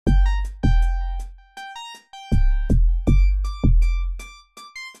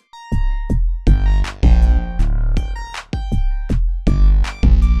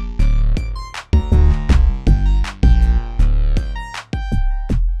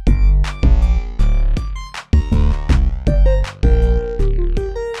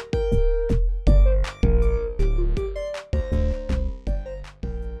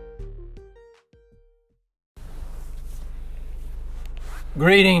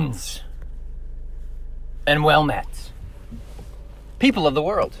Greetings and well met, people of the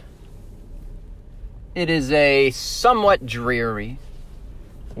world. It is a somewhat dreary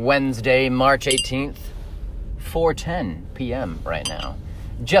Wednesday, March 18th, 4:10 p.m. right now.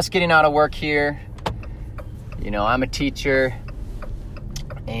 Just getting out of work here. You know, I'm a teacher,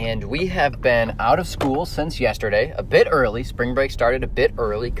 and we have been out of school since yesterday, a bit early. Spring break started a bit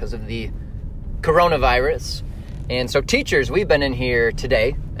early because of the coronavirus. And so teachers, we've been in here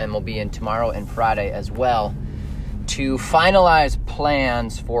today, and we'll be in tomorrow and Friday as well, to finalize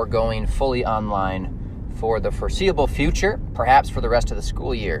plans for going fully online for the foreseeable future, perhaps for the rest of the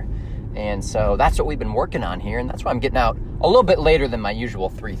school year. And so that's what we've been working on here, and that's why I'm getting out a little bit later than my usual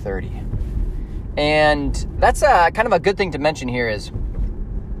 3:30. And that's kind of a good thing to mention here is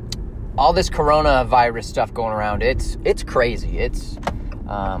all this coronavirus stuff going around. It's crazy. It's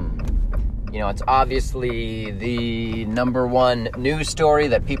it's obviously the number one news story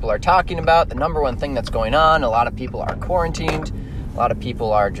that people are talking about, the number one thing that's going on. A lot of people are quarantined. A lot of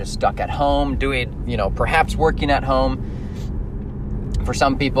people are just stuck at home doing, perhaps working at home. For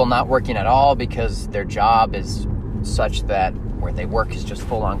some people, not working at all because their job is such that where they work is just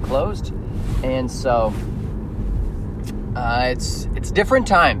full on closed. And so it's different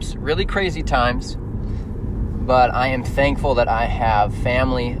times, really crazy times. But I am thankful that I have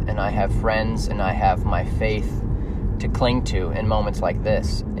family and I have friends and I have my faith to cling to in moments like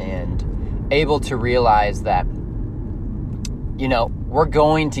this, and able to realize that, we're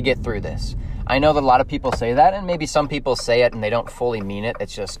going to get through this. I know that a lot of people say that, and maybe some people say it and they don't fully mean it.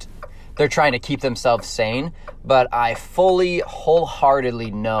 It's just they're trying to keep themselves sane. But I fully,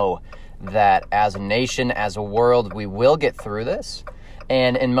 wholeheartedly know that as a nation, as a world, we will get through this.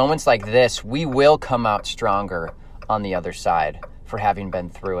 And in moments like this, we will come out stronger on the other side for having been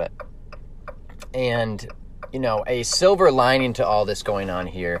through it. And, a silver lining to all this going on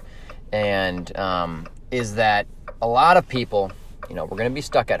here and is that a lot of people, we're going to be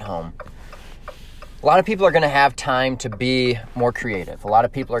stuck at home. A lot of people are going to have time to be more creative. A lot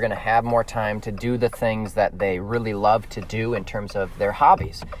of people are going to have more time to do the things that they really love to do in terms of their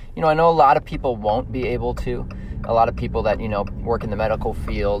hobbies. I know a lot of people won't be able to. A lot of people that, work in the medical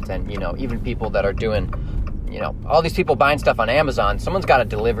field and, even people that are doing, all these people buying stuff on Amazon, someone's got to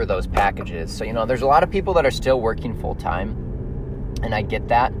deliver those packages. So, there's a lot of people that are still working full time, and I get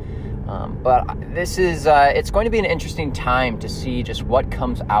that. But this is, it's going to be an interesting time to see just what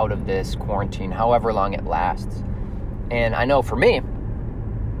comes out of this quarantine, however long it lasts. And I know for me,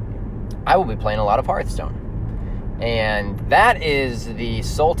 I will be playing a lot of Hearthstone. And that is the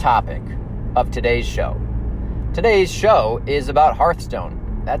sole topic of today's show. Today's show is about Hearthstone.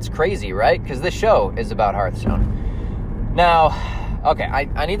 That's crazy, right? Because this show is about Hearthstone. Now, okay,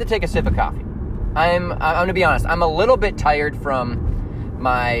 I need to take a sip of coffee. I'm going to be honest. I'm a little bit tired from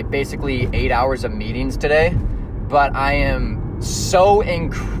my basically 8 hours of meetings today, but I am so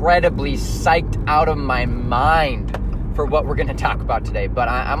incredibly psyched out of my mind for what we're going to talk about today. But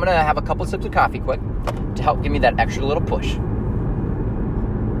I'm going to have a couple sips of coffee quick to help give me that extra little push.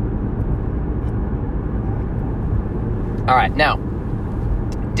 All right, now,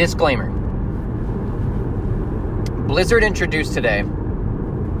 disclaimer. Blizzard introduced today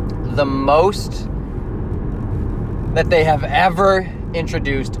the most that they have ever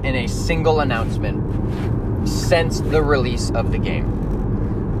introduced in a single announcement since the release of the game.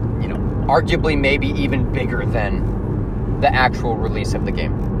 Arguably maybe even bigger than the actual release of the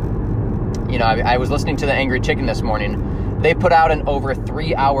game. I was listening to the Angry Chicken this morning. They put out an over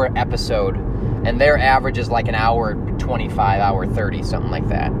 3-hour episode, and their average is like an hour 25, hour 30, something like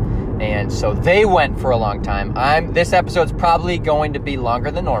that. And so they went for a long time. This episode's probably going to be longer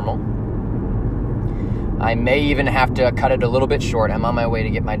than normal. I may even have to cut it a little bit short. I'm on my way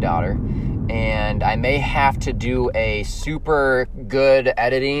to get my daughter. And I may have to do a super good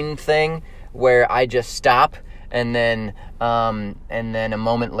editing thing where I just stop and then a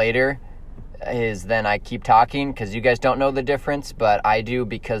moment later is then I keep talking, because you guys don't know the difference, but I do,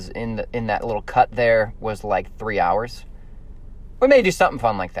 because in that little cut there was like 3 hours. We may do something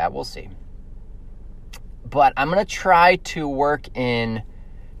fun like that. We'll see. But I'm going to try to work in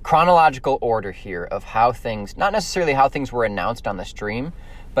chronological order here of how things, not necessarily how things were announced on the stream,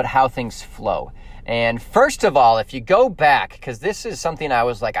 but how things flow. And first of all, if you go back, because this is something I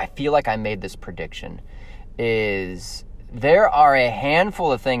was like, I feel like I made this prediction, is there are a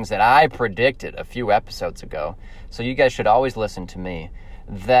handful of things that I predicted a few episodes ago, so you guys should always listen to me,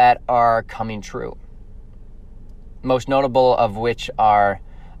 that are coming true. Most notable of which are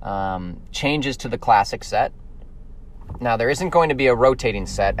changes to the classic set. Now, there isn't going to be a rotating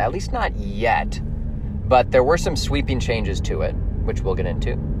set, at least not yet, but there were some sweeping changes to it. which we'll get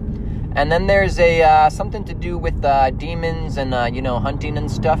into. And then there's something to do with demons and, hunting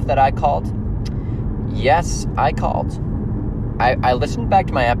and stuff that I called. Yes, I called. I listened back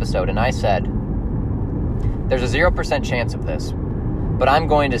to my episode and I said, there's a 0% chance of this, but I'm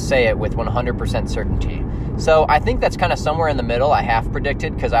going to say it with 100% certainty. So I think that's kind of somewhere in the middle. I half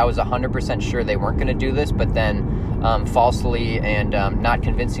predicted because I was 100% sure they weren't going to do this, but then falsely and not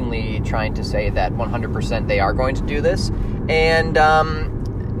convincingly trying to say that 100% they are going to do this. And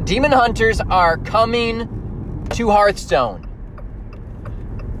demon hunters are coming to Hearthstone.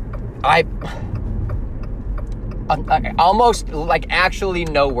 I almost actually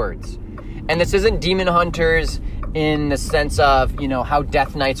no words. And this isn't demon hunters in the sense of, how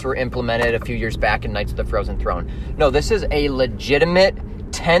Death Knights were implemented a few years back in Knights of the Frozen Throne. No, this is a legitimate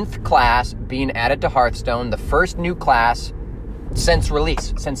 10th class being added to Hearthstone, the first new class since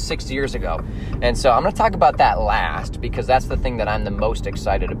release, since 6 years ago. And so I'm going to talk about that last because that's the thing that I'm the most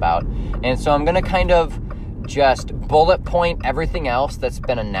excited about. And so I'm going to kind of just bullet point everything else that's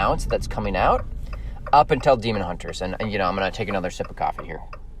been announced that's coming out up until Demon Hunters. And I'm going to take another sip of coffee here.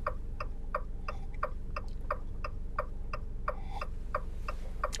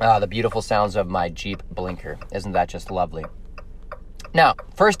 The beautiful sounds of my Jeep blinker. Isn't that just lovely? Now,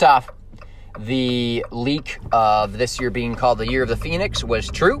 first off, the leak of this year being called the Year of the Phoenix was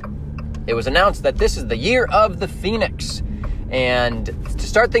true. It was announced that this is the Year of the Phoenix. And to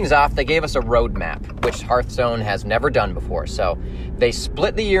start things off, they gave us a roadmap, which Hearthstone has never done before. So they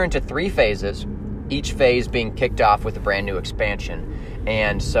split the year into 3 phases, each phase being kicked off with a brand new expansion.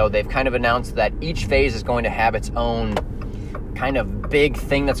 And so they've kind of announced that each phase is going to have its own kind of big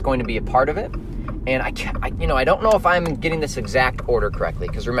thing that's going to be a part of it. And I don't know if I'm getting this exact order correctly,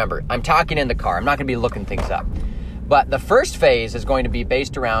 because remember, I'm talking in the car. I'm not going to be looking things up. But the first phase is going to be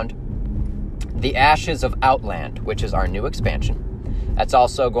based around the Ashes of Outland, which is our new expansion. That's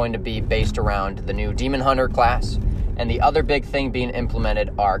also going to be based around the new Demon Hunter class. And the other big thing being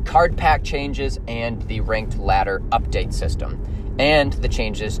implemented are card pack changes and the ranked ladder update system, and the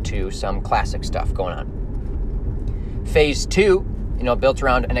changes to some classic stuff going on. Phase 2, built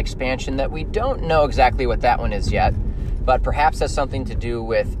around an expansion that we don't know exactly what that one is yet, but perhaps has something to do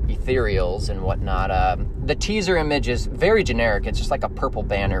with ethereals and whatnot. The teaser image is very generic. It's just like a purple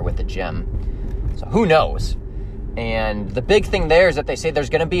banner with a gem. So who knows? And the big thing there is that they say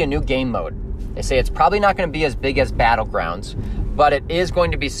there's going to be a new game mode. They say it's probably not going to be as big as Battlegrounds, but it is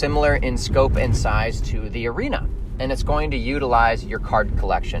going to be similar in scope and size to the Arena. And it's going to utilize your card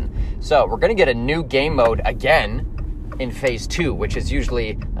collection. So we're going to get a new game mode again in Phase 2, which is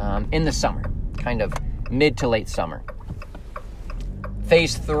usually in the summer, kind of mid to late summer.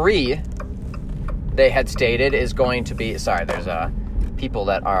 Phase 3, they had stated, is going to be... Sorry, there's people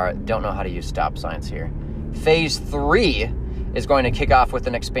that don't know how to use stop signs here. Phase 3 is going to kick off with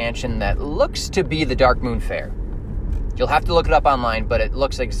an expansion that looks to be the Dark Moon Fair. You'll have to look it up online, but it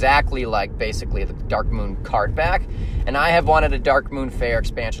looks exactly like basically the Dark Moon card back. And I have wanted a Dark Moon Fair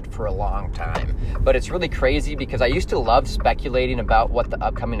expansion for a long time. But it's really crazy because I used to love speculating about what the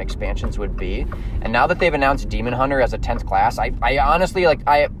upcoming expansions would be. And now that they've announced Demon Hunter as a 10th class, I honestly,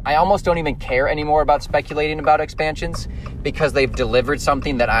 I almost don't even care anymore about speculating about expansions because they've delivered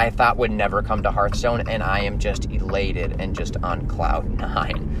something that I thought would never come to Hearthstone, and I am just elated and just on cloud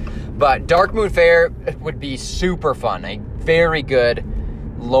 9. But Dark Moon Fair would be super fun. A very good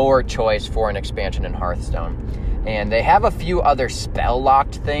lore choice for an expansion in Hearthstone. And they have a few other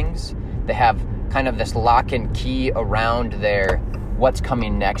spell-locked things. They have kind of this lock and key around their what's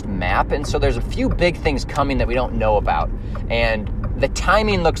coming next map. And so there's a few big things coming that we don't know about. And the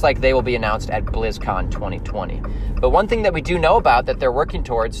timing looks like they will be announced at BlizzCon 2020. But one thing that we do know about that they're working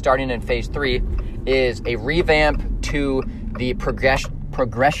towards, starting in Phase 3, is a revamp to the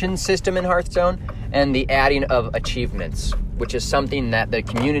progression system in Hearthstone and the adding of achievements, which is something that the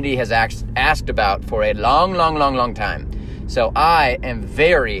community has asked about for a long time. So I am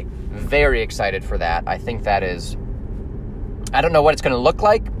very, very excited for that. I think that is, I don't know what it's going to look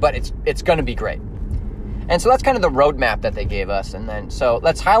like, but it's going to be great. And so that's kind of the roadmap that they gave us. And then, so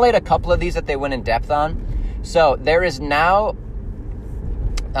let's highlight a couple of these that they went in depth on. So there is now,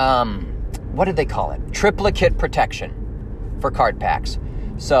 what did they call it? Triplicate protection for card packs.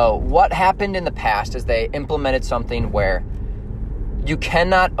 So what happened in the past is they implemented something where you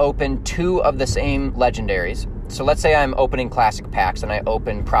cannot open 2 of the same legendaries. So let's say I'm opening classic packs and I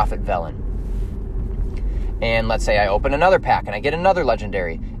open Prophet Velen. And let's say I open another pack and I get another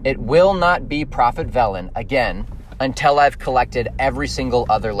legendary. It will not be Prophet Velen again until I've collected every single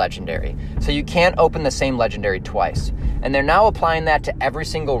other legendary. So you can't open the same legendary twice. And they're now applying that to every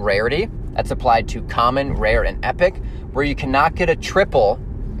single rarity. That's applied to common, rare, and epic, where you cannot get a triple,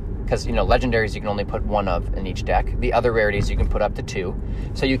 because, legendaries you can only put one of in each deck. The other rarities you can put up to 2.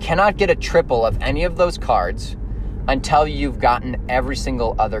 So you cannot get a triple of any of those cards until you've gotten every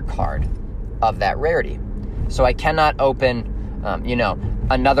single other card of that rarity. So I cannot open,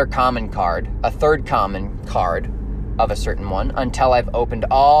 another common card, a third common card of a certain one, until I've opened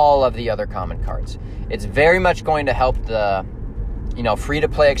all of the other common cards. It's very much going to help the,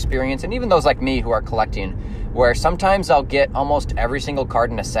 free-to-play experience, and even those like me who are collecting, where sometimes I'll get almost every single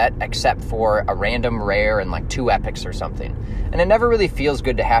card in a set except for a random rare and like 2 epics or something. And it never really feels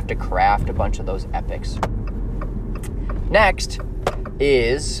good to have to craft a bunch of those epics. Next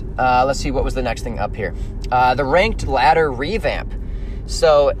is, let's see, what was the next thing up here? The ranked ladder revamp.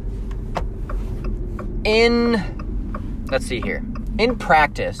 So let's see here. In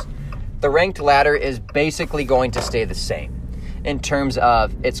practice, the ranked ladder is basically going to stay the same in terms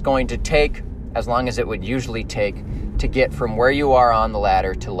of it's going to take as long as it would usually take to get from where you are on the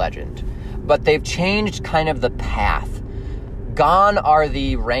ladder to legend. But they've changed kind of the path. Gone are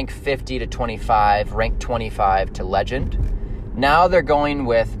the rank 50 to 25, rank 25 to legend. Now they're going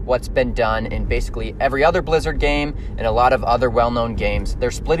with what's been done in basically every other Blizzard game and a lot of other well-known games. They're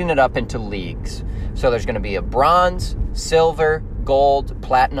splitting it up into leagues. So there's going to be a bronze, silver, gold,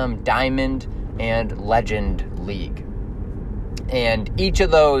 platinum, diamond, and legend league. And each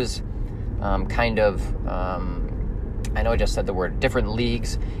of those I know I just said the word, different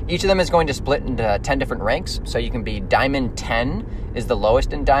leagues. Each of them is going to split into 10 different ranks. So you can be Diamond 10 is the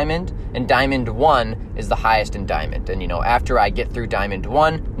lowest in Diamond, and Diamond 1 is the highest in Diamond. And, after I get through Diamond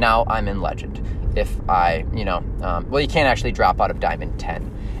 1, now I'm in Legend. If I, you can't actually drop out of Diamond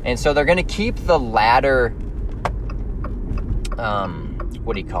 10. And so they're going to keep the ladder,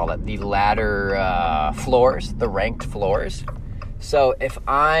 the ladder floors, the ranked floors. So if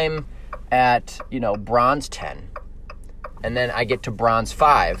I'm at, bronze 10, and then I get to bronze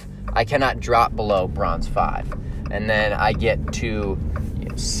 5, I cannot drop below bronze 5. And then I get to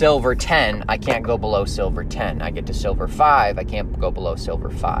silver 10, I can't go below silver 10. I get to silver 5, I can't go below silver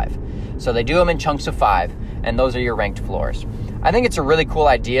 5. So they do them in chunks of 5, and those are your ranked floors. I think it's a really cool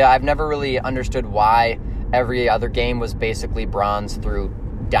idea. I've never really understood why every other game was basically bronze through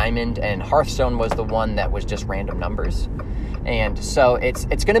diamond, and Hearthstone was the one that was just random numbers. And so it's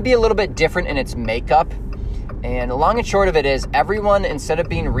going to be a little bit different in its makeup. And the long and short of it is, everyone, instead of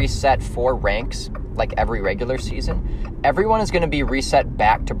being reset 4 ranks, like every regular season, everyone is going to be reset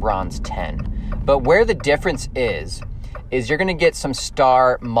back to bronze 10. But where the difference is you're going to get some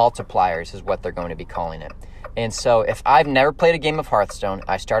star multipliers, is what they're going to be calling it. And so if I've never played a game of Hearthstone,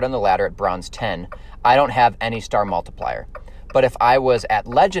 I start on the ladder at bronze 10, I don't have any star multiplier. But if I was at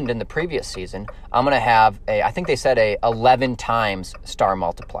Legend in the previous season, I'm going to have I think they said a 11 times star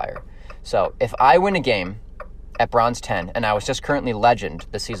multiplier. So if I win a game at bronze 10 and I was just currently Legend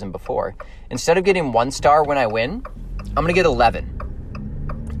the season before, instead of getting 1 star when I win, I'm going to get 11.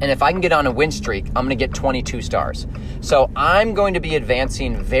 And if I can get on a win streak, I'm going to get 22 stars. So I'm going to be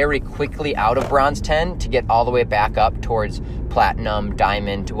advancing very quickly out of bronze 10 to get all the way back up towards platinum,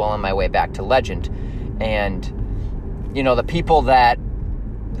 diamond, well on my way back to legend. And the people that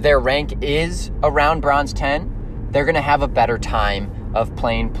their rank is around bronze 10, they're going to have a better time of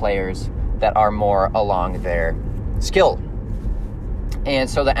playing players that are more along their skill. And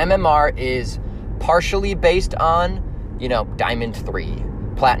so the MMR is partially based on, Diamond 3,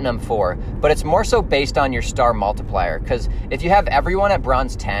 Platinum 4, but it's more so based on your star multiplier. Because if you have everyone at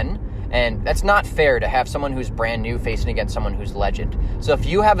bronze 10, and that's not fair to have someone who's brand new facing against someone who's legend. So if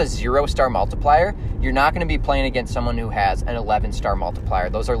you have a 0-star multiplier, you're not going to be playing against someone who has an 11-star multiplier.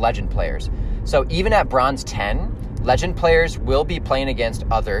 Those are legend players. So even at bronze 10, legend players will be playing against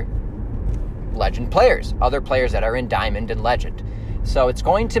other legend players, other players that are in diamond and legend. So it's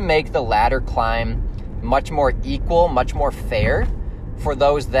going to make the ladder climb much more equal, much more fair for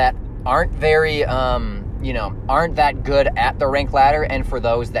those that aren't very, aren't that good at the rank ladder, and for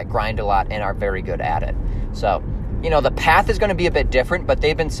those that grind a lot and are very good at it. So, the path is going to be a bit different, but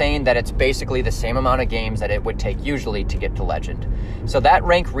they've been saying that it's basically the same amount of games that it would take usually to get to legend. So that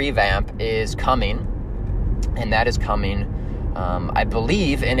rank revamp is coming, and that is coming, I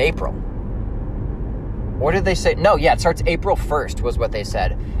believe, in April. Or did they say? No, yeah, it starts April 1st was what they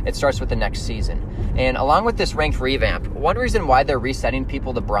said. It starts with the next season. And along with this ranked revamp, one reason why they're resetting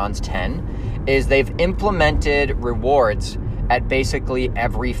people to bronze 10 is they've implemented rewards at basically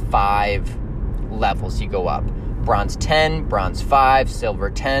every 5 levels you go up. Bronze 10, bronze 5, silver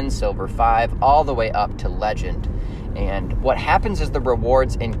 10, silver 5, all the way up to legend. And what happens is the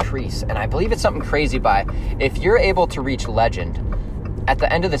rewards increase. And I believe it's something crazy if you're able to reach legend, at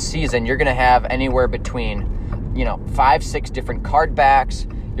the end of the season, you're going to have anywhere between 5, 6 different card backs.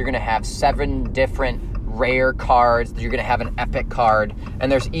 You're going to have 7 different rare cards. You're going to have an epic card.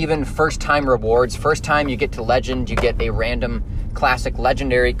 And there's even first-time rewards. First time you get to Legend, you get a random classic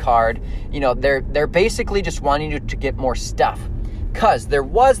legendary card. They're basically just wanting you to get more stuff. Because there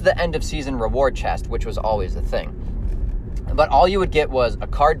was the end-of-season reward chest, which was always the thing. But all you would get was a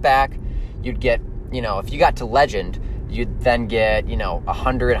card back. You'd get, if you got to Legend, you'd then get,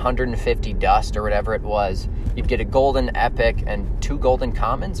 100, 150 dust or whatever it was. You'd get a golden epic and 2 golden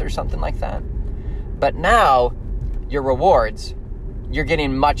commons or something like that. But now, your rewards, you're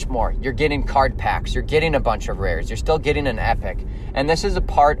getting much more. You're getting card packs. You're getting a bunch of rares. You're still getting an epic. And this is a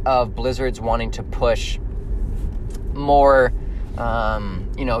part of Blizzard's wanting to push more,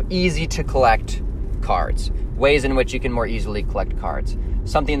 easy to collect cards. Ways in which you can more easily collect cards.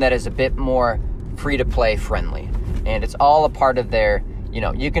 Something that is a bit more free-to-play friendly. And it's all a part of their,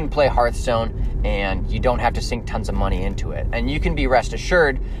 you can play Hearthstone and you don't have to sink tons of money into it. And you can be rest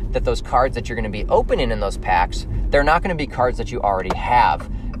assured that those cards that you're going to be opening in those packs, they're not going to be cards that you already have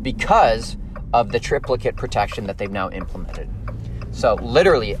because of the triplicate protection that they've now implemented. So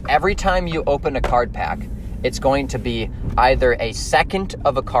literally, every time you open a card pack, it's going to be either a second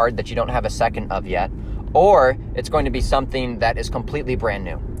of a card that you don't have a second of yet, or it's going to be something that is completely brand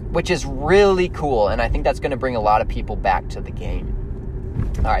new, which is really cool, and I think that's going to bring a lot of people back to the game.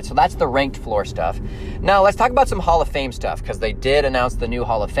 All right, so that's the ranked floor stuff. Now, let's talk about some Hall of Fame stuff, because they did announce the new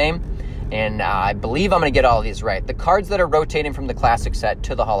Hall of Fame, and I believe I'm going to get all of these right. The cards that are rotating from the Classic set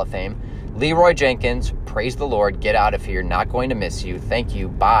to the Hall of Fame: Leroy Jenkins, praise the Lord, get out of here, not going to miss you, thank you,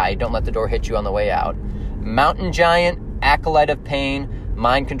 bye, don't let the door hit you on the way out. Mountain Giant, Acolyte of Pain,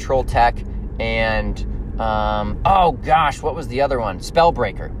 Mind Control Tech, and, what was the other one?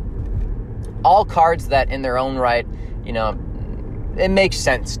 Spellbreaker. All cards that in their own right, it makes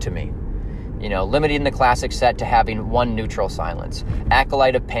sense to me. Limiting the Classic set to having 1 neutral silence.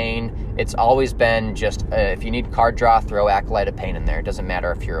 Acolyte of Pain, it's always been just, if you need card draw, throw Acolyte of Pain in there. It doesn't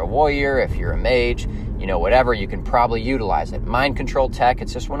matter if you're a warrior, if you're a mage, whatever, you can probably utilize it. Mind Control Tech,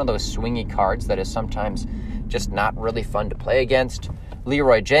 it's just one of those swingy cards that is sometimes just not really fun to play against.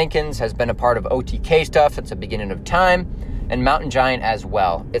 Leroy Jenkins has been a part of OTK stuff since the beginning of time, and Mountain Giant as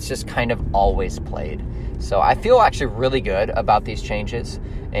well. It's just kind of always played. So I feel actually really good about these changes.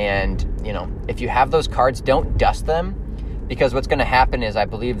 And, if you have those cards, don't dust them, because what's going to happen is, I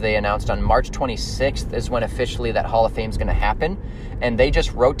believe they announced on March 26th is when officially that Hall of Fame is going to happen. And they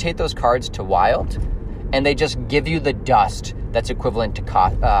just rotate those cards to Wild, and they just give you the dust that's equivalent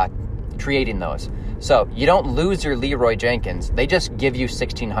to creating those. So you don't lose your Leroy Jenkins. They just give you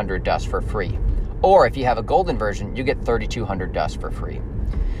 1,600 dust for free. Or if you have a golden version, you get 3,200 dust for free.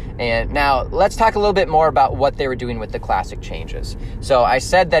 And now let's talk a little bit more about what they were doing with the Classic changes. So I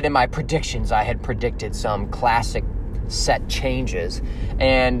said that in my predictions, I had predicted some Classic set changes,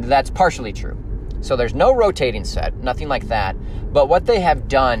 and that's partially true. So there's no rotating set, nothing like that. But what they have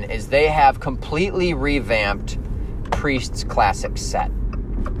done is they have completely revamped Priest's Classic set.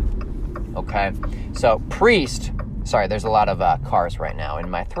 Okay, so Priest, sorry, there's a lot of cars right now, and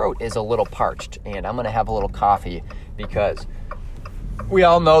my throat is a little parched, and I'm going to have a little coffee, because we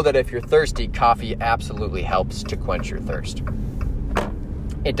all know that if you're thirsty, coffee absolutely helps to quench your thirst.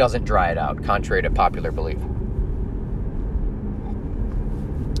 It doesn't dry it out, contrary to popular belief.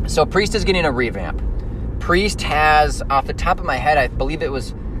 So Priest is getting a revamp. Priest has, off the top of my head, I believe it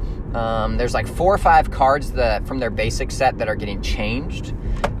was, there's like 4 or 5 cards that from their basic set that are getting changed.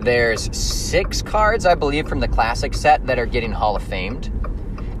 There's 6 cards, I believe, from the Classic set that are getting Hall of Famed,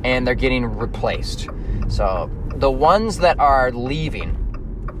 and they're getting replaced. So the ones that are leaving,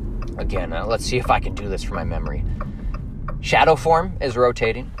 again, let's see if I can do this from my memory. Shadow Form is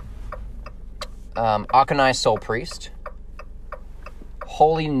rotating. Akanai Soul Priest.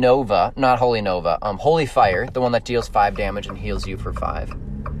 Holy Fire, the one that deals 5 damage and heals you for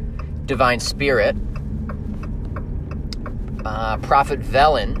 5. Divine Spirit. Prophet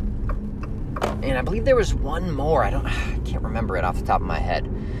Velen. And I believe there was one more. I can't remember it off the top of my head.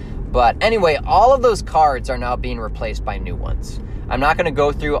 But anyway, all of those cards are now being replaced by new ones. I'm not going to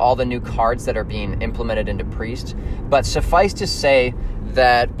go through all the new cards that are being implemented into Priest, but suffice to say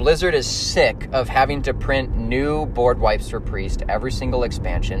that Blizzard is sick of having to print new board wipes for Priest every single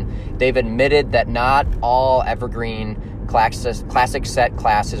expansion. They've admitted that not all Evergreen Classic set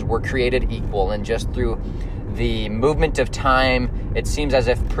classes were created equal, and just through the movement of time, it seems as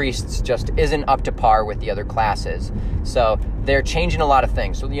if Priests just isn't up to par with the other classes. So they're changing a lot of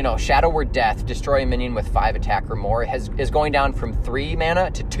things. So, Shadow Word Death, destroy a minion with 5 attack or more, is going down from 3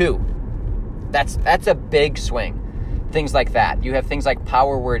 mana to 2. That's a big swing. Things like that. You have things like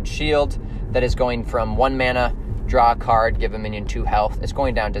Power Word Shield that is going from 1 mana draw a card, give a minion 2 health. It's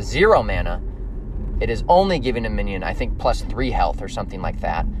going down to 0 mana. It is only giving a minion, I think, plus 3 health or something like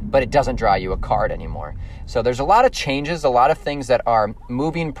that, but it doesn't draw you a card anymore. So there's a lot of changes, a lot of things that are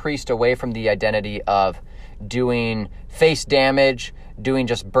moving Priest away from the identity of doing face damage, doing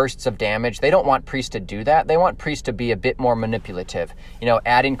just bursts of damage. They don't want Priest to do that. They want Priest to be a bit more manipulative,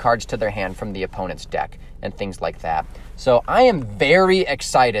 adding cards to their hand from the opponent's deck and things like that. So I am very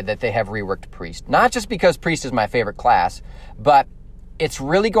excited that they have reworked Priest, not just because Priest is my favorite class, but it's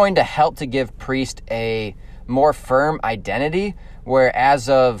really going to help to give Priest a more firm identity, where as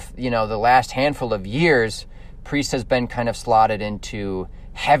of, the last handful of years, Priest has been kind of slotted into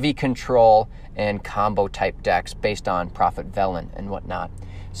heavy control and combo type decks based on Prophet Velen and whatnot.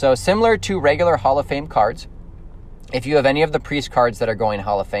 So similar to regular Hall of Fame cards, if you have any of the Priest cards that are going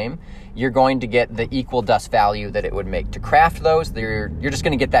Hall of Fame, you're going to get the equal dust value that it would make to craft those. You're just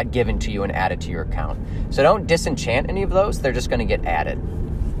going to get that given to you and added to your account. So don't disenchant any of those. They're just going to get added.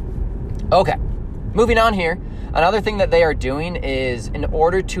 Okay, moving on here. Another thing that they are doing is, in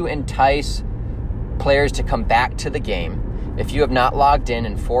order to entice players to come back to the game, if you have not logged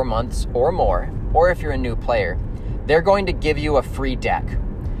in 4 months or more, or if you're a new player, they're going to give you a free deck.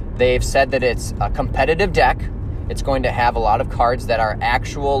 They've said that it's a competitive deck. It's going to have a lot of cards that are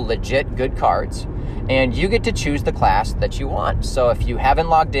actual, legit, good cards. And you get to choose the class that you want. So if you haven't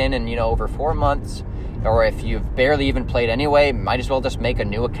logged in over 4 months, or if you've barely even played anyway, might as well just make a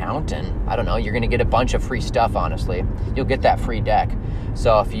new account. And I don't know, you're going to get a bunch of free stuff, honestly. You'll get that free deck.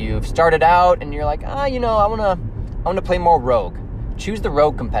 So if you've started out and you're like, I want to play more Rogue, choose the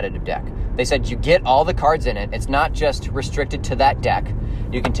Rogue competitive deck. They said you get all the cards in it. It's not just restricted to that deck.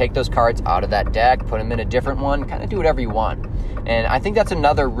 You can take those cards out of that deck, put them in a different one, kind of do whatever you want. And I think that's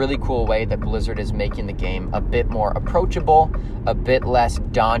another really cool way that Blizzard is making the game a bit more approachable, a bit less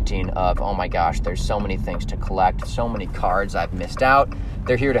daunting of, oh my gosh, there's so many things to collect, so many cards I've missed out.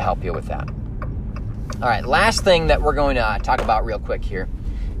 They're here to help you with that. All right, last thing that we're going to talk about real quick here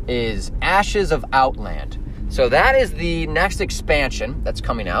is Ashes of Outland. So that is the next expansion that's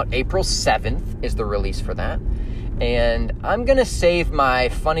coming out. April 7th is the release for that. And I'm going to save my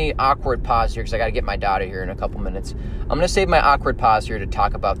funny, awkward pause here because I got to get my daughter here in a couple minutes. I'm going to save my awkward pause here to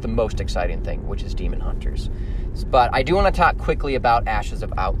talk about the most exciting thing, which is Demon Hunters. But I do want to talk quickly about Ashes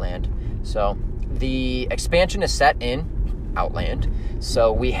of Outland. So the expansion is set in Outland.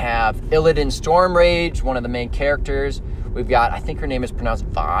 So we have Illidan Stormrage, one of the main characters. We've got, I think her name is pronounced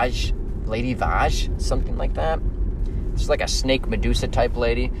Vaj, Lady Vaj, something like that. It's like a snake Medusa type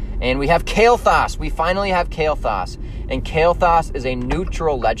lady. And we have Kael'thas. We finally have Kael'thas. And Kael'thas is a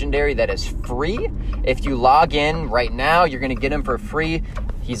neutral legendary that is free. If you log in right now, you're going to get him for free.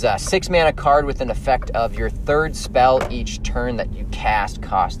 He's a 6 mana card with an effect of your third spell each turn that you cast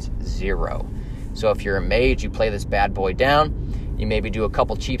costs 0. So if you're a mage, you play this bad boy down. You maybe do a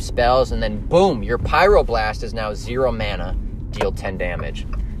couple cheap spells, and then boom, your Pyroblast is now 0 mana, deal 10 damage.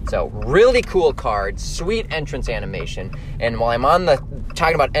 So really cool card, sweet entrance animation. And while I'm on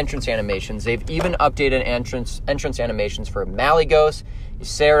talking about entrance animations, they've even updated entrance animations for Malygos,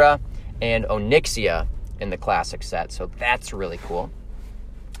 Ysera, and Onyxia in the classic set. So that's really cool.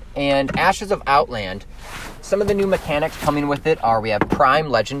 And Ashes of Outland, some of the new mechanics coming with it are, we have Prime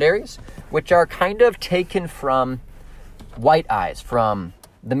Legendaries, which are kind of taken from White Eyes, from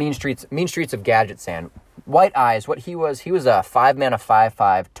the Mean Streets of Gadgetzan. White Eyes, what he was a 5 mana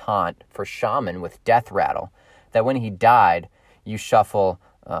 5/5 taunt for Shaman with Death Rattle, that when he died, you shuffle,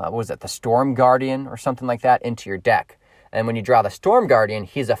 the Storm Guardian or something like that into your deck. And when you draw the Storm Guardian,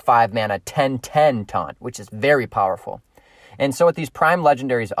 he's a 5 mana 10/10 taunt, which is very powerful. And so what these Prime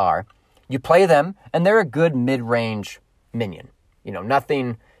Legendaries are, you play them, and they're a good mid-range minion.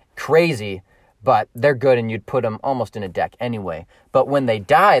 Nothing crazy, but they're good, and you'd put them almost in a deck anyway. But when they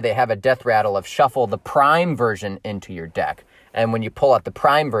die, they have a Death Rattle of shuffle the Prime version into your deck. And when you pull out the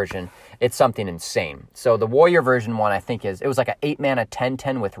Prime version, it's something insane. So the Warrior version one, I think, it was like an 8 mana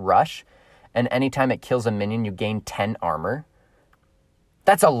 10/10 with Rush, and anytime it kills a minion, you gain 10 armor.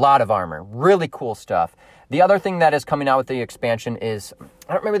 That's a lot of armor. Really cool stuff. The other thing that is coming out with the expansion is,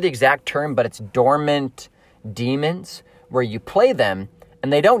 I don't remember the exact term, but it's Dormant Demons, where you play them,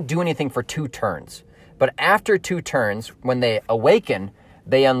 and they don't do anything for 2 turns. But after 2 turns, when they awaken,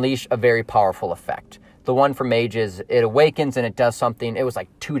 they unleash a very powerful effect. The one for mages, it awakens and it does something. It was like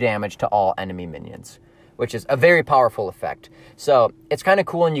 2 damage to all enemy minions, which is a very powerful effect. So it's kind of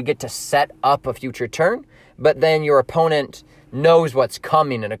cool, and you get to set up a future turn, but then your opponent knows what's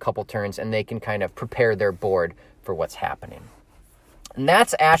coming in a couple turns, and they can kind of prepare their board for what's happening. And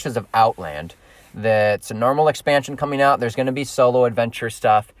that's Ashes of Outland. That's a normal expansion coming out. There's going to be solo adventure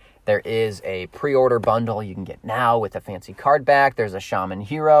stuff There is a pre-order bundle you can get now with a fancy card back. There's a Shaman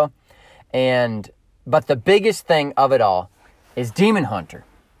Hero. But the biggest thing of it all is Demon Hunter.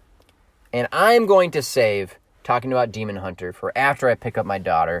 And I'm going to save talking about Demon Hunter for after I pick up my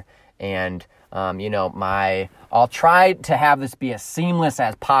daughter. And, I'll try to have this be as seamless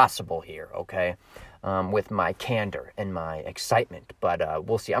as possible here, okay? With my candor and my excitement. But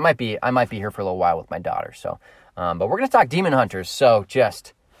we'll see. I might be here for a little while with my daughter. So, but we're going to talk Demon Hunters. So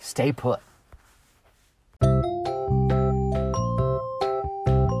just stay put.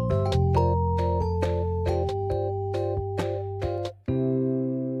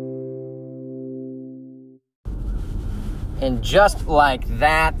 And just like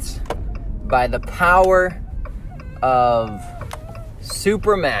that, by the power of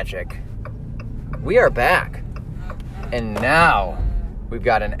super magic, we are back. And now we've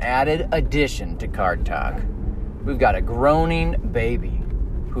got an added addition to Card Talk. We've got a groaning baby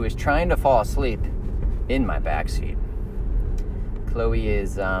who is trying to fall asleep in my backseat. Chloe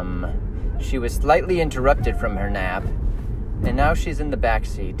is, she was slightly interrupted from her nap, and now she's in the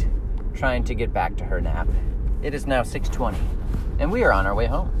backseat trying to get back to her nap. It is now 6:20, and we are on our way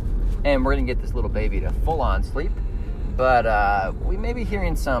home. And we're going to get this little baby to full-on sleep, but we may be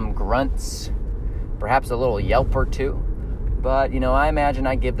hearing some grunts, perhaps a little yelp or two. But, I imagine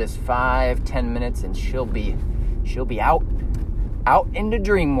I give this 5-10 minutes, and she'll be out in the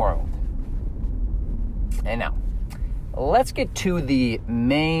dream world. And now, let's get to the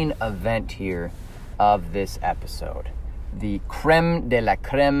main event here of this episode. The creme de la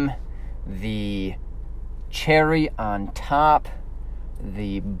creme, the cherry on top,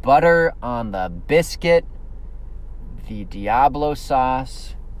 the butter on the biscuit, the Diablo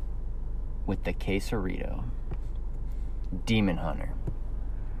sauce with the quesarito. Demon Hunter.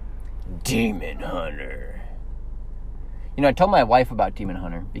 Demon Hunter. I told my wife about Demon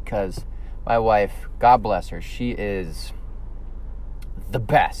Hunter because my wife, God bless her, she is the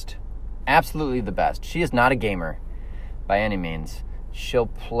best. Absolutely the best. She is not a gamer by any means. She'll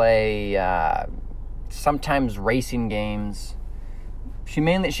play sometimes racing games.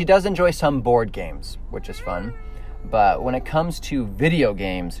 She does enjoy some board games, which is fun. But when it comes to video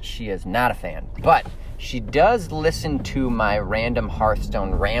games, she is not a fan. But she does listen to my random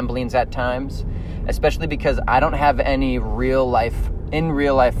Hearthstone ramblings at times, especially because I don't have any real life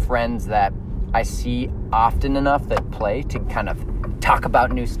friends that I see often enough that play to kind of talk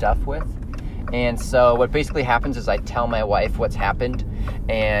about new stuff with. And so what basically happens is I tell my wife what's happened,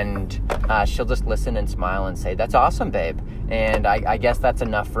 and she'll just listen and smile and say, "That's awesome, babe." And I guess that's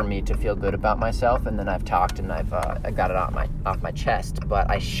enough for me to feel good about myself. And then I've talked and I got it off my chest. But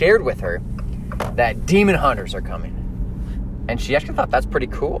I shared with her that Demon Hunters are coming, and she actually thought that's pretty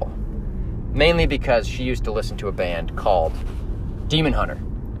cool. Mainly because she used to listen to a band called Demon Hunter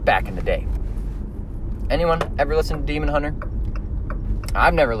back in the day. Anyone ever listen to Demon Hunter?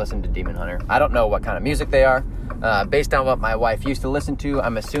 I've never listened to Demon Hunter. I don't know what kind of music they are. Based on what my wife used to listen to,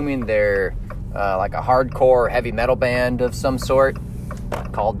 I'm assuming they're like a hardcore heavy metal band of some sort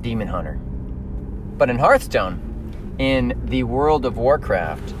called Demon Hunter. But in Hearthstone, in the World of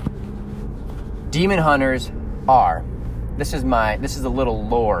Warcraft, Demon Hunters are... This is a little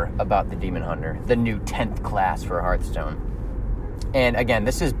lore about the Demon Hunter, the new 10th class for Hearthstone. And again,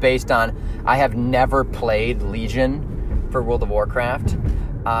 this is based on... I have never played Legion for World of Warcraft.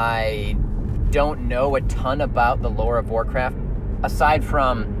 I don't know a ton about the lore of Warcraft, aside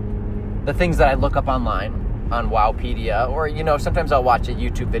from the things that I look up online on Wowpedia, or, sometimes I'll watch a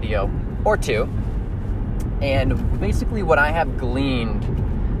YouTube video or two. And basically what I have gleaned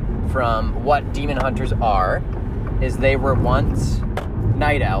from what Demon Hunters are is they were once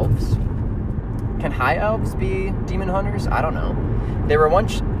night elves. Can high elves be demon hunters? I don't know. They were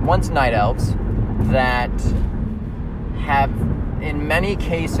once night elves that have, in many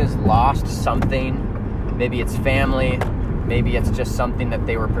cases, lost something. Maybe it's family. Maybe it's just something that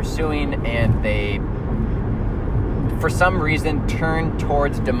they were pursuing, and they, for some reason, turned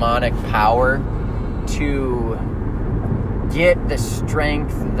towards demonic power to get the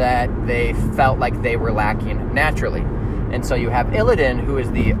strength that they felt like they were lacking naturally. And so you have Illidan, who is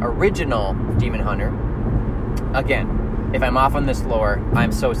the original Demon Hunter. Again, if I'm off on this lore,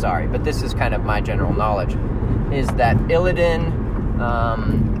 I'm so sorry, but this is kind of my general knowledge, is that Illidan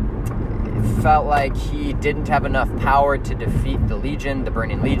felt like he didn't have enough power to defeat the Legion, the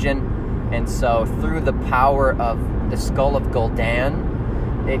Burning Legion, and so through the power of the Skull of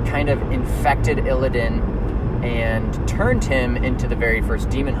Gul'dan, it kind of infected Illidan and turned him into the very first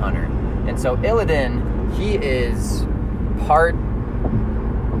Demon Hunter. And so Illidan, he is part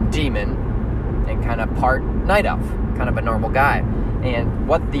demon and kind of part night elf, kind of a normal guy. And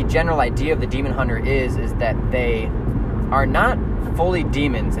what the general idea of the Demon Hunter is that they are not fully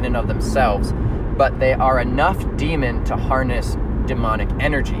demons in and of themselves, but they are enough demon to harness demonic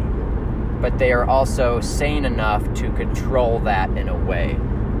energy. But they are also sane enough to control that in a way.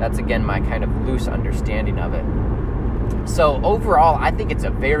 That's, again, my kind of loose understanding of it. So overall, I think it's a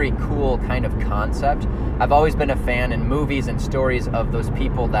very cool kind of concept. I've always been a fan in movies and stories of those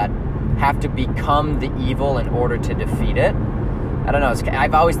people that have to become the evil in order to defeat it. I don't know.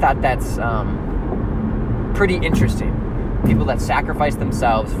 I've always thought that's pretty interesting. People that sacrifice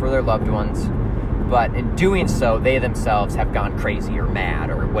themselves for their loved ones, but in doing so, they themselves have gone crazy or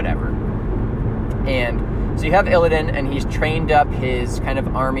mad or whatever. And so you have Illidan, and he's trained up his kind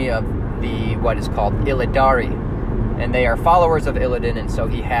of army of what is called Illidari. And they are followers of Illidan, and so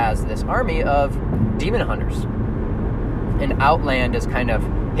he has this army of demon hunters. And Outland is kind of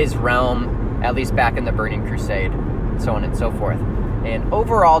his realm, at least back in the Burning Crusade, so on and so forth. And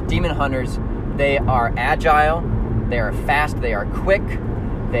overall, demon hunters, they are agile, they are fast, they are quick,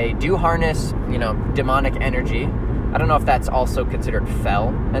 they do harness, demonic energy. I don't know if that's also considered fel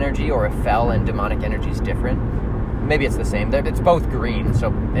energy, or if fel and demonic energy is different. Maybe it's the same. It's both green, so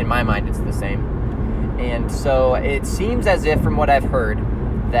in my mind it's the same. And so it seems as if, from what I've heard,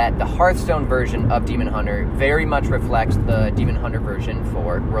 that the Hearthstone version of Demon Hunter very much reflects the Demon Hunter version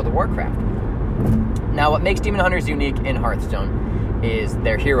for World of Warcraft. Now, what makes Demon Hunters unique in Hearthstone is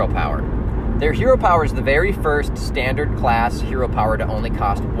their hero power. Their hero power is the very first standard class hero power to only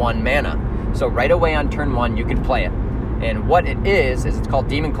cost 1 mana. So right away on turn 1, you can play it. And what it is it's called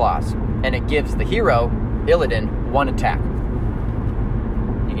Demon Claws. And it gives the hero, Illidan, 1 attack.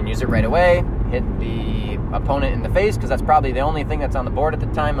 You can use it right away, hit the opponent in the face, because that's probably the only thing that's on the board at the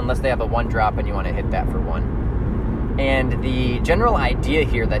time, unless they have a 1-drop and you want to hit that for 1. And the general idea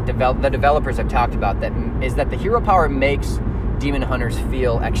here that the developers have talked about is that the hero power makes Demon Hunters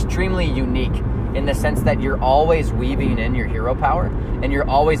feel extremely unique, in the sense that you're always weaving in your hero power, and you're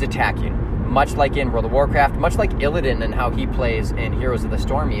always attacking, much like in World of Warcraft, much like Illidan and how he plays in Heroes of the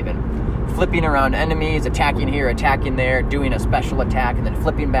Storm even. Flipping around enemies, attacking here, attacking there, doing a special attack, and then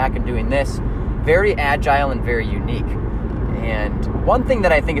flipping back and doing this. Very agile and very unique. And one thing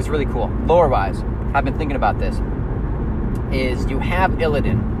that I think is really cool, lore-wise, I've been thinking about this, is you have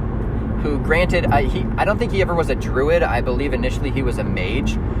Illidan, who, granted, I don't think he ever was a druid. I believe initially he was a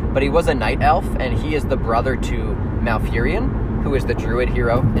mage, but he was a night elf, and he is the brother to Malfurion, who is the druid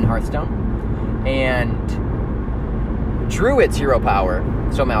hero in Hearthstone. And druid's hero power,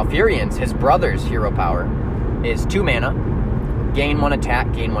 so Malfurion's, his brother's hero power, is 2 mana, gain 1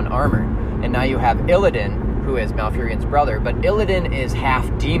 attack, gain 1 armor. And now you have Illidan, who is Malfurion's brother, but Illidan is half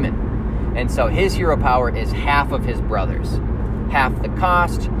demon. And so his hero power is half of his brother's. Half the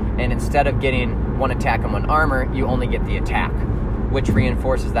cost, and instead of getting 1 attack and 1 armor, you only get the attack, which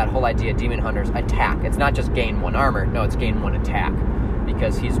reinforces that whole idea of Demon Hunters attack. It's not just gain 1 armor, no, it's gain 1 attack,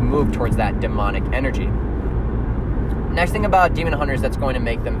 because he's moved towards that demonic energy. Next thing about Demon Hunters that's going to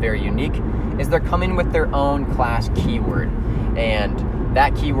make them very unique is they're coming with their own class keyword, and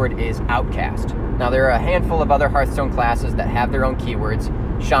that keyword is Outcast. Now, there are a handful of other Hearthstone classes that have their own keywords.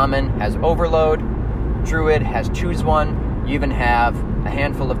 Shaman has Overload, Druid has Choose One, you even have a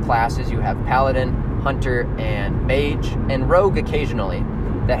handful of classes. You have Paladin, Hunter, and Mage, and Rogue occasionally,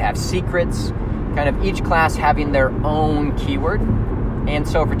 that have secrets, kind of each class having their own keyword. And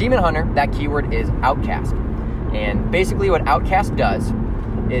so for Demon Hunter, that keyword is Outcast. And basically what Outcast does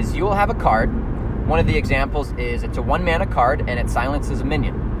is you will have a card. One of the examples is it's a 1 mana card, and it silences a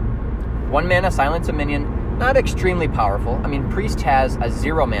minion. 1 mana, silence a minion, not extremely powerful. I mean, Priest has a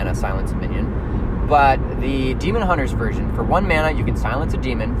 0 mana silence a minion, but the Demon Hunter's version, for 1 mana, you can silence a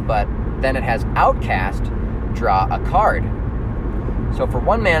demon, but then it has Outcast, draw a card. So for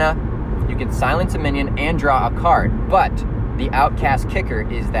 1 mana, you can silence a minion and draw a card, but the Outcast kicker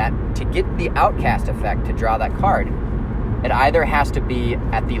is that to get the Outcast effect to draw that card, it either has to be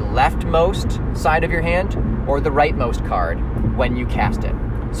at the leftmost side of your hand or the rightmost card when you cast it.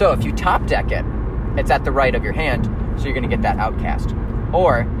 So if you top deck it, it's at the right of your hand, so you're going to get that Outcast.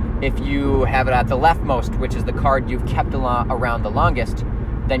 Or if you have it at the leftmost, which is the card you've kept around the longest,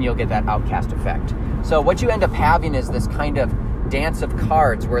 then you'll get that Outcast effect. So what you end up having is this kind of dance of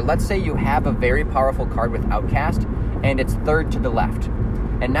cards where, let's say you have a very powerful card with Outcast, and it's third to the left.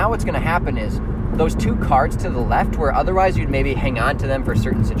 And now what's going to happen is those 2 cards to the left, where otherwise you'd maybe hang on to them for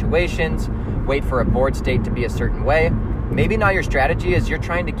certain situations, wait for a board state to be a certain way, maybe now your strategy is you're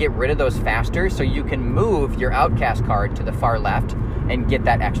trying to get rid of those faster so you can move your Outcast card to the far left and get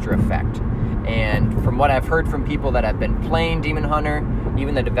that extra effect. And from what I've heard from people that have been playing Demon Hunter,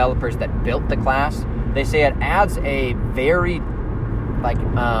 even the developers that built the class, they say it adds a very like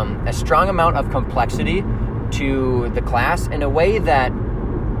a strong amount of complexity to the class in a way that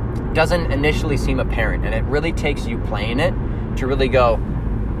doesn't initially seem apparent, and it really takes you playing it to really go,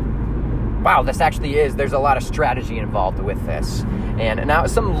 wow, this actually is, there's a lot of strategy involved with this. And now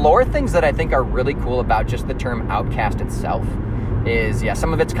some lore things that I think are really cool about just the term outcast itself is, yeah,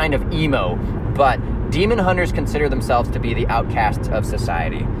 some of it's kind of emo, but demon hunters consider themselves to be the outcasts of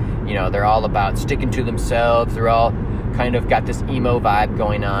society. You know, they're all about sticking to themselves. They're all kind of got this emo vibe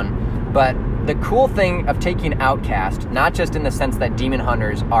going on. But the cool thing of taking outcast, not just in the sense that demon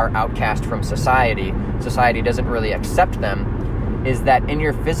hunters are outcast from society, society doesn't really accept them, is that in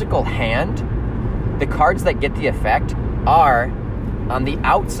your physical hand, the cards that get the effect are on the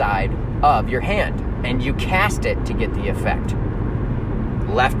outside of your hand, and you cast it to get the effect.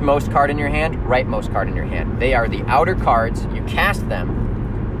 Leftmost card in your hand, rightmost card in your hand. They are the outer cards, you cast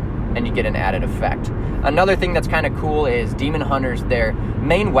them, and you get an added effect. Another thing that's kind of cool is demon hunters, their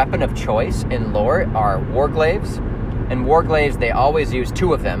main weapon of choice in lore are warglaives. And warglaives, they always use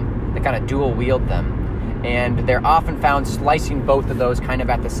two of them. They kind of dual wield them. And they're often found slicing both of those kind of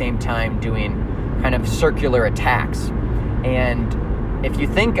at the same time, doing kind of circular attacks. And if you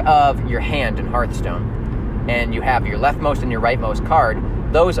think of your hand in Hearthstone, and you have your leftmost and your rightmost card,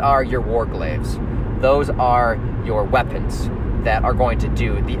 those are your warglaives. Those are your weapons that are going to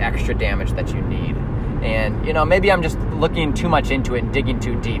do the extra damage that you need. And, you know, maybe I'm just looking too much into it and digging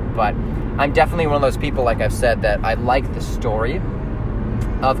too deep, but I'm definitely one of those people, like I've said, that I like the story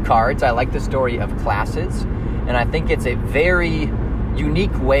of cards. I like the story of classes, and I think it's a very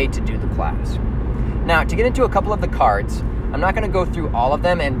unique way to do the class. Now, to get into a couple of the cards, I'm not going to go through all of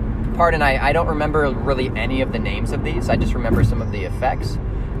them, and pardon, I don't remember really any of the names of these. I just remember some of the effects.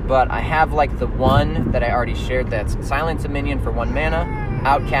 But I have like the one that I already shared, that's silence a minion for 1 mana,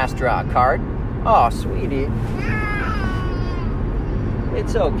 outcast, draw a card. Oh, sweetie.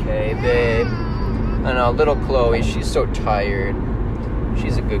 It's okay, babe. I know, little Chloe, she's so tired.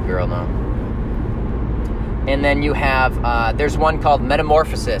 She's a good girl now. And then you have, there's one called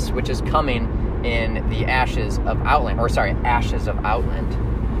Metamorphosis, which is coming in the Ashes of Outland.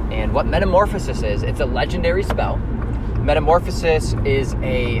 And what Metamorphosis is, it's a legendary spell. Metamorphosis is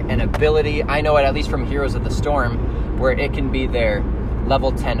an ability, I know it at least from Heroes of the Storm, where it can be their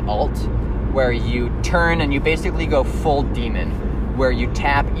level 10 ult, where you turn and you basically go full demon, where you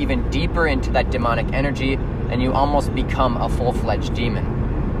tap even deeper into that demonic energy and you almost become a full-fledged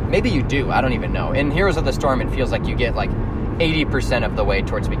demon. Maybe you do, I don't even know. In Heroes of the Storm, it feels like you get like 80% of the way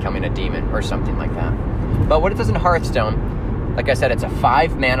towards becoming a demon or something like that. But what it does in Hearthstone, like I said, it's a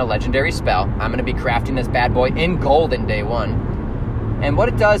 5-mana legendary spell. I'm going to be crafting this bad boy in gold in day 1. And what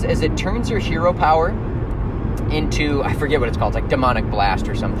it does is it turns your hero power into, I forget what it's called, it's like Demonic Blast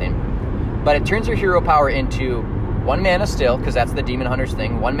or something. But it turns your hero power into 1 mana still, because that's the Demon Hunter's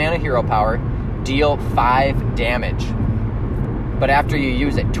thing, 1 mana hero power, deal 5 damage. But after you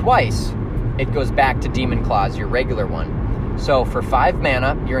use it twice, it goes back to Demon Claws, your regular one. So for 5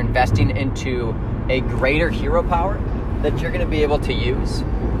 mana, you're investing into a greater hero power that you're going to be able to use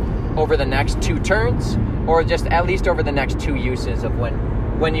over the next 2 turns, or just at least over the next 2 uses of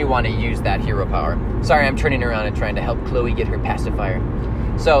when you want to use that hero power. Sorry, I'm turning around and trying to help Chloe get her pacifier.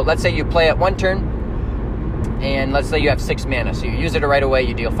 So let's say you play it 1 turn, and let's say you have 6 mana, so you use it right away,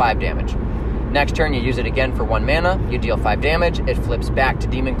 you deal 5 damage. Next turn, you use it again for 1 mana, you deal 5 damage, it flips back to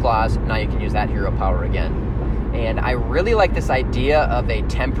Demon Claws, now you can use that hero power again. And I really like this idea of a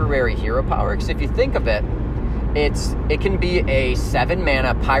temporary hero power, because if you think of it, it can be a 7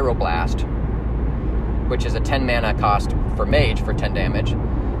 mana Pyroblast, which is a 10 mana cost for mage for 10 damage.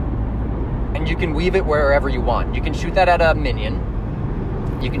 And you can weave it wherever you want. You can shoot that at a minion.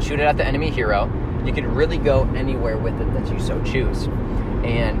 You can shoot it at the enemy hero. You can really go anywhere with it that you so choose.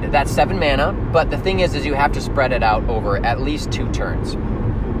 And that's 7 mana, but the thing is you have to spread it out over at least 2 turns.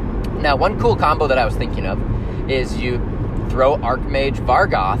 Now, one cool combo that I was thinking of is you throw Archmage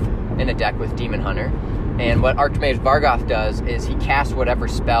Vargoth in a deck with Demon Hunter. And what Archmage Vargoth does is he casts whatever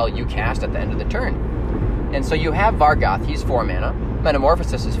spell you cast at the end of the turn. And so you have Vargoth, he's 4 mana,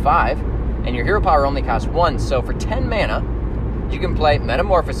 Metamorphosis is 5, and your hero power only costs 1, so for 10 mana, you can play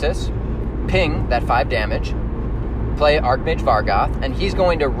Metamorphosis, ping that 5 damage, play Archmage Vargoth, and he's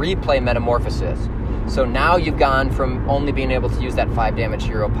going to replay Metamorphosis. So now you've gone from only being able to use that 5 damage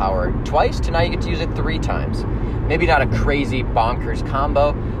hero power twice to now you get to use it 3 times. Maybe not a crazy bonkers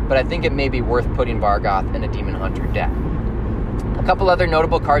combo, but I think it may be worth putting Vargoth in a Demon Hunter deck. A couple other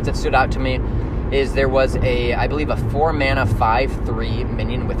notable cards that stood out to me is there was I believe a 4 mana 5/3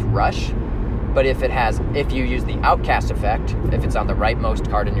 minion with Rush, but if you use the Outcast effect, if it's on the rightmost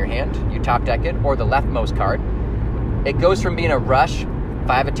card in your hand, you top deck it, or the leftmost card, it goes from being a Rush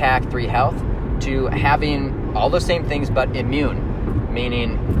 5 attack, 3 health, to having all the same things but immune,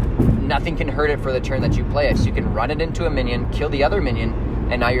 meaning nothing can hurt it for the turn that you play it. So you can run it into a minion, kill the other minion,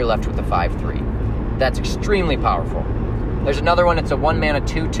 and now you're left with a 5/3. That's extremely powerful. There's another one, it's a 1 mana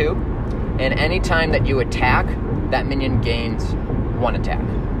 2/2, and anytime that you attack, that minion gains 1 attack.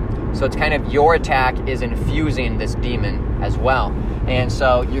 So it's kind of your attack is infusing this demon as well. And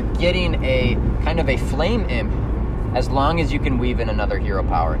so you're getting a kind of a flame imp as long as you can weave in another hero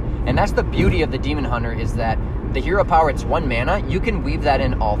power. And that's the beauty of the Demon Hunter, is that the hero power, it's 1 mana, you can weave that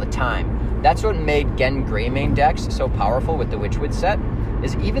in all the time. That's what made Genn Greymane decks so powerful with the Witchwood set,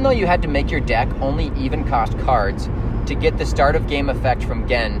 is even though you had to make your deck only even cost cards to get the start of game effect from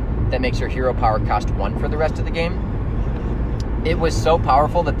Genn that makes your hero power cost 1 for the rest of the game, it was so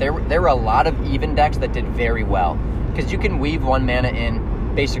powerful that there were a lot of even decks that did very well, because you can weave 1 mana in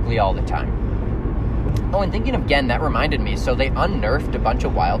basically all the time. Oh, and thinking of Genn, that reminded me, so they unnerfed a bunch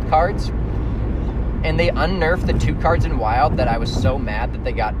of wild cards, and they unnerfed the 2 cards in wild that I was so mad that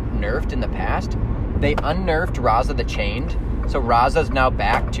they got nerfed in the past. They unnerfed Raza the Chained, so Raza's now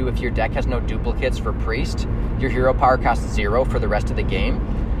back to, if your deck has no duplicates for Priest, your hero power costs 0 for the rest of the game.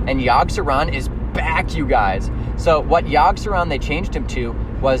 And Yogg-Saron is back, you guys. So what Yogg-Saron they changed him to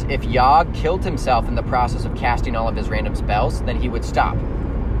was if Yogg killed himself in the process of casting all of his random spells, then he would stop.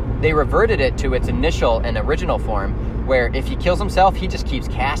 They reverted it to its initial and original form, where if he kills himself, he just keeps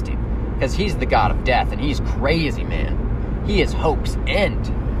casting, because he's the god of death, and he's crazy, man. He is hope's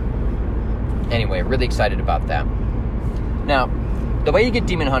end. Anyway, really excited about that. Now, the way you get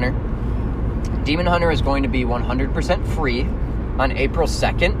Demon Hunter is going to be 100% free on April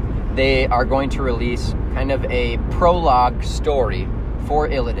 2nd. They are going to release kind of a prologue story for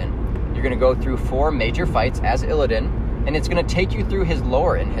Illidan. You're going to go through 4 major fights as Illidan, and it's going to take you through his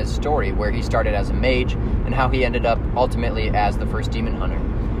lore and his story, where he started as a mage and how he ended up ultimately as the first Demon Hunter.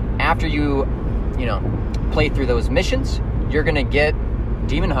 After you play through those missions, you're going to get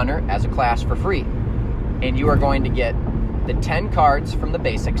Demon Hunter as a class for free. And you are going to get the 10 cards from the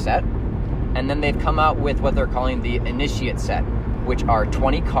basic set, and then they've come out with what they're calling the Initiate set, which are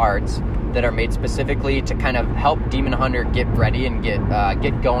 20 cards that are made specifically to kind of help Demon Hunter get ready and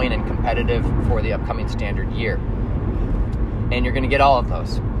get going and competitive for the upcoming standard year. And you're going to get all of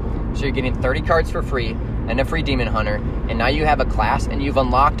those. So you're getting 30 cards for free and a free Demon Hunter, and now you have a class and you've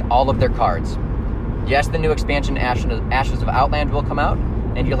unlocked all of their cards. Yes, the new expansion Ashes of Outland will come out,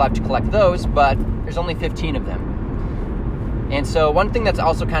 and you'll have to collect those, but there's only 15 of them. And so one thing that's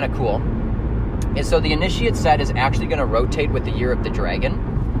also kind of cool is, so the Initiate set is actually going to rotate with the Year of the Dragon.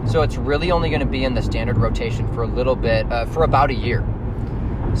 So it's really only going to be in the standard rotation for a little bit, for about a year.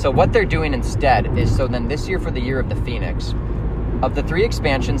 So what they're doing instead is, so then this year for the Year of the Phoenix, of the 3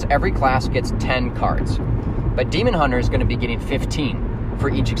 expansions, every class gets 10 cards. But Demon Hunter is going to be getting 15 for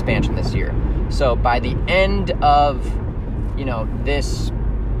each expansion this year. So by the end of, this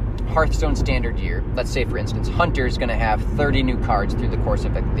Hearthstone standard year, let's say for instance, Hunter is going to have 30 new cards through the course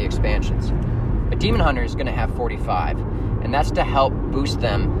of the expansions. But Demon Hunter is going to have 45. And that's to help boost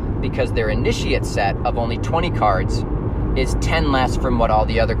them, because their Initiate set of only 20 cards is 10 less from what all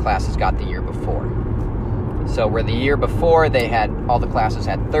the other classes got the year before. So where the year before all the classes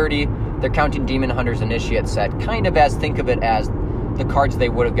had 30, they're counting Demon Hunter's Initiate set kind of as, think of it as the cards they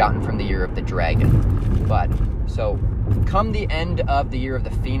would have gotten from the Year of the Dragon. But, so, come the end of the Year of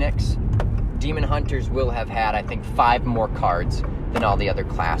the Phoenix, Demon Hunters will have had, I think, 5 more cards than all the other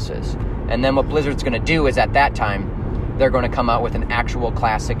classes. And then what Blizzard's going to do is, at that time, they're going to come out with an actual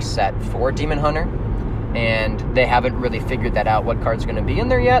classic set for Demon Hunter, and they haven't really figured that out, what card's going to be in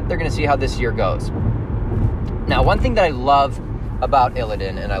there yet. They're going to see how this year goes. Now, one thing that I love about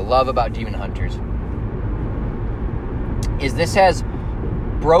Illidan, and I love about Demon Hunters, is this has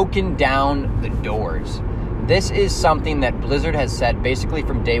broken down the doors. This is something that Blizzard has said basically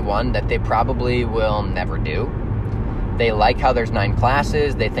from day one that they probably will never do. They like how there's 9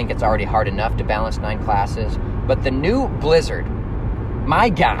 classes. They think it's already hard enough to balance 9 classes. But the new Blizzard, my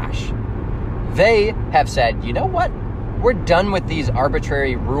gosh, they have said, you know what? We're done with these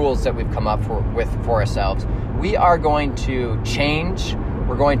arbitrary rules that we've come up with for ourselves. We are going to change.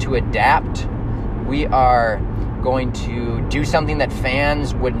 We're going to adapt. We are going to do something that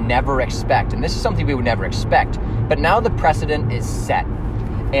fans would never expect. And this is something we would never expect. But now the precedent is set.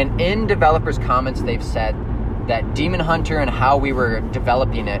 And in developers' comments, they've said that Demon Hunter and how we were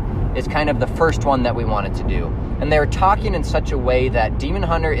developing it is kind of the first one that we wanted to do. And they're talking in such a way that Demon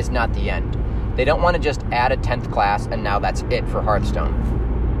Hunter is not the end. They don't want to just add a 10th class and now that's it for Hearthstone.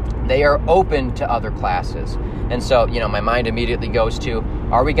 They are open to other classes. And so, my mind immediately goes to,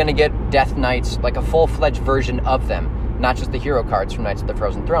 are we going to get Death Knights, like a full-fledged version of them? not just the hero cards from Knights of the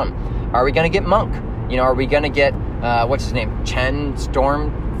Frozen Throne. Are we going to get Monk? Are we going to get, what's his name? Chen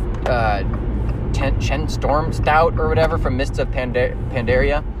Stormstout or whatever from Mists of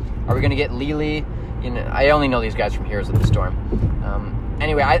Pandaria? Are we going to get Lily? I only know these guys from Heroes of the Storm.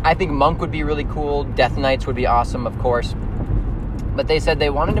 Anyway, I think Monk would be really cool. Death Knights would be awesome, of course. But they said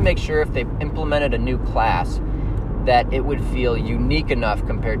they wanted to make sure if they implemented a new class that it would feel unique enough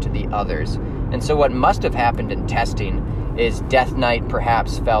compared to the others. And so what must have happened in testing is Death Knight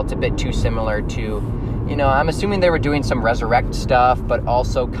perhaps felt a bit too similar to, I'm assuming they were doing some Resurrect stuff, but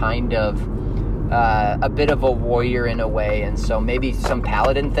also kind of a bit of a warrior in a way. And so maybe some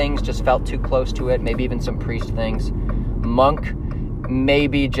Paladin things just felt too close to it, maybe even some Priest things. Monk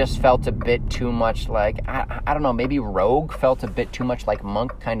maybe just felt a bit too much like, I don't know, maybe Rogue felt a bit too much like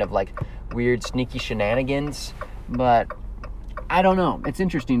Monk, kind of like weird sneaky shenanigans. But I don't know. It's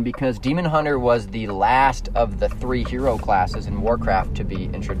interesting because Demon Hunter was the last of the 3 hero classes in Warcraft to be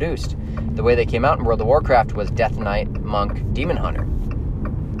introduced. The way they came out in World of Warcraft was Death Knight, Monk, Demon Hunter.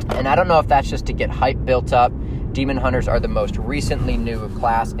 And I don't know if that's just to get hype built up. Demon Hunters are the most recently new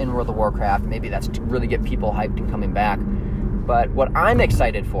class in World of Warcraft. Maybe that's to really get people hyped and coming back. But what I'm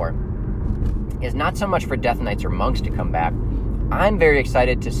excited for is not so much for Death Knights or Monks to come back. I'm very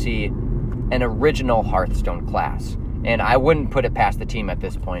excited to see an original Hearthstone class. And I wouldn't put it past the team at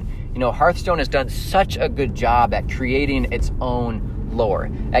this point. Hearthstone has done such a good job at creating its own lore,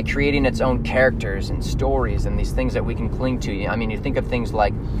 at creating its own characters and stories and these things that we can cling to. I mean, you think of things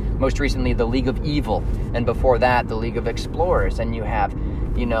like, most recently, the League of Evil, and before that, the League of Explorers, and you have,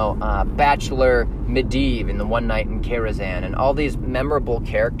 Bachelor Medivh in the One Night in Karazhan, and all these memorable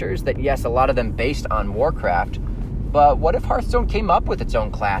characters that, yes, a lot of them based on Warcraft, but what if Hearthstone came up with its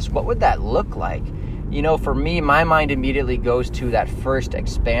own class? What would that look like? For me, my mind immediately goes to that first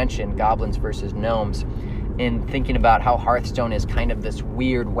expansion, Goblins versus Gnomes, in thinking about how Hearthstone is kind of this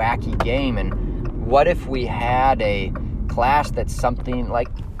weird, wacky game, and what if we had a class that's something like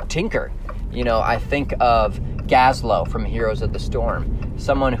Tinker? I think of Gazlowe from Heroes of the Storm,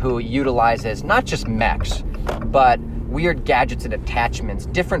 someone who utilizes not just mechs, but weird gadgets and attachments,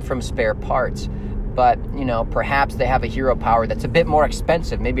 different from spare parts. But, perhaps they have a hero power that's a bit more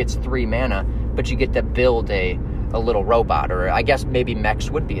expensive. Maybe it's 3 mana, but you get to build a little robot, or I guess maybe mechs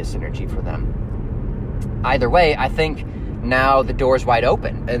would be a synergy for them. Either way, I think now the door's wide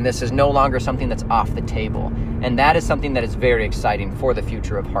open, and this is no longer something that's off the table. And that is something that is very exciting for the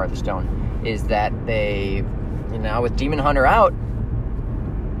future of Hearthstone, is that they, with Demon Hunter out,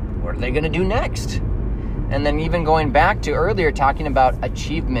 what are they going to do next? And then even going back to earlier talking about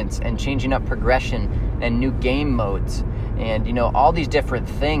achievements and changing up progression and new game modes and, all these different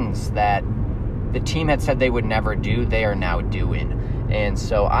things that the team had said they would never do, they are now doing. And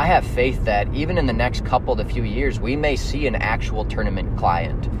so I have faith that even in the next couple to few years, we may see an actual tournament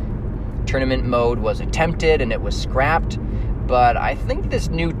client. Tournament mode was attempted and it was scrapped, but I think this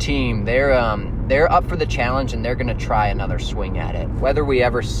new team, they're up for the challenge and they're going to try another swing at it. Whether we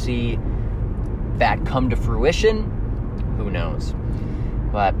ever see that come to fruition, who knows?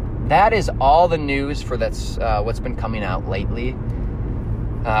 But that is all the news for that's what's been coming out lately.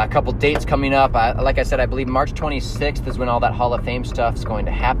 A couple dates coming up. Like I said, I believe March 26th is when all that Hall of Fame stuff is going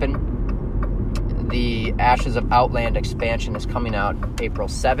to happen. The Ashes of Outland expansion is coming out April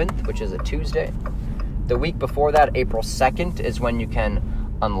 7th, which is a Tuesday. The week before that, April 2nd, is when you can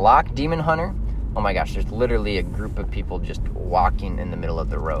unlock Demon Hunter. Oh my gosh, there's literally a group of people just walking in the middle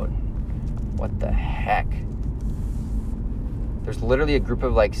of the road. What the heck? There's literally a group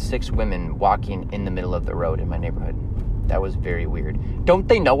of like 6 women walking in the middle of the road in my neighborhood. That was very weird. Don't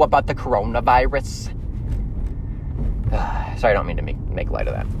they know about the coronavirus? Sorry, I don't mean to make light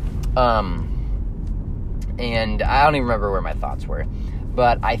of that. And I don't even remember where my thoughts were.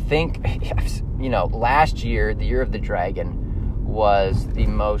 But I think, last year, the Year of the Dragon, was the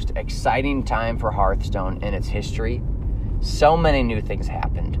most exciting time for Hearthstone in its history. So many new things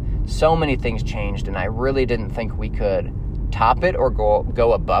happened. So many things changed, and I really didn't think we could top it or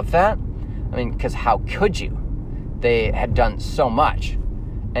go above that. I mean, because how could you? They had done so much.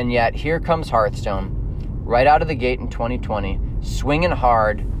 And yet, here comes Hearthstone, right out of the gate in 2020, swinging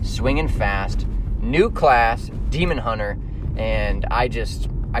hard, swinging fast, new class, Demon Hunter, and I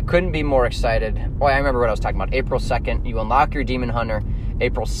couldn't be more excited. Oh, I remember what I was talking about. April 2nd, you unlock your Demon Hunter.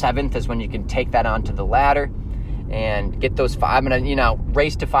 April 7th is when you can take that onto the ladder and get those I'm going to,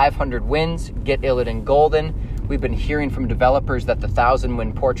 race to 500 wins, get Illidan Golden. We've been hearing from developers that the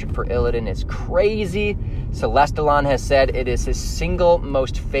 1,000-win portrait for Illidan is crazy. Celestalon has said it is his single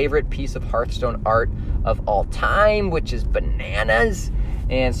most favorite piece of Hearthstone art of all time, which is bananas.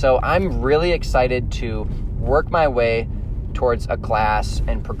 And so I'm really excited to work my way towards a class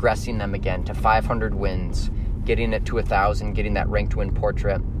and progressing them again to 500 wins, getting it to 1,000, getting that ranked win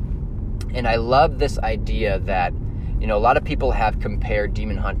portrait. And I love this idea that, a lot of people have compared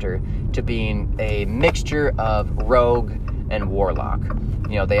Demon Hunter to being a mixture of Rogue and Warlock.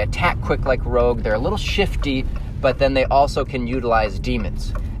 They attack quick like Rogue. They're a little shifty, but then they also can utilize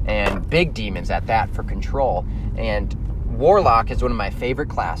demons, and big demons at that, for control. And Warlock is one of my favorite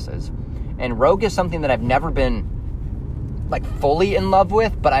classes. And Rogue is something that I've never been fully in love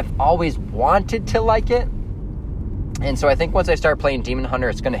with, but I've always wanted to like it. And so I think once I start playing Demon Hunter,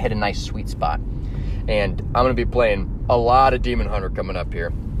 it's going to hit a nice sweet spot. And I'm going to be playing a lot of Demon Hunter coming up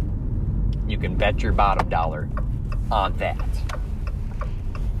here. You can bet your bottom dollar on that.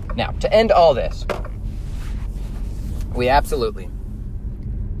 Now, to end all this, we absolutely,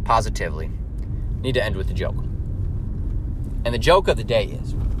 positively need to end with a joke. And the joke of the day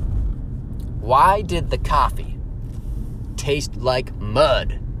is, why did the coffee taste like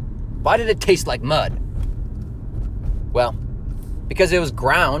mud? Why did it taste like mud? Well, because it was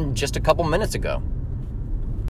ground just a couple minutes ago.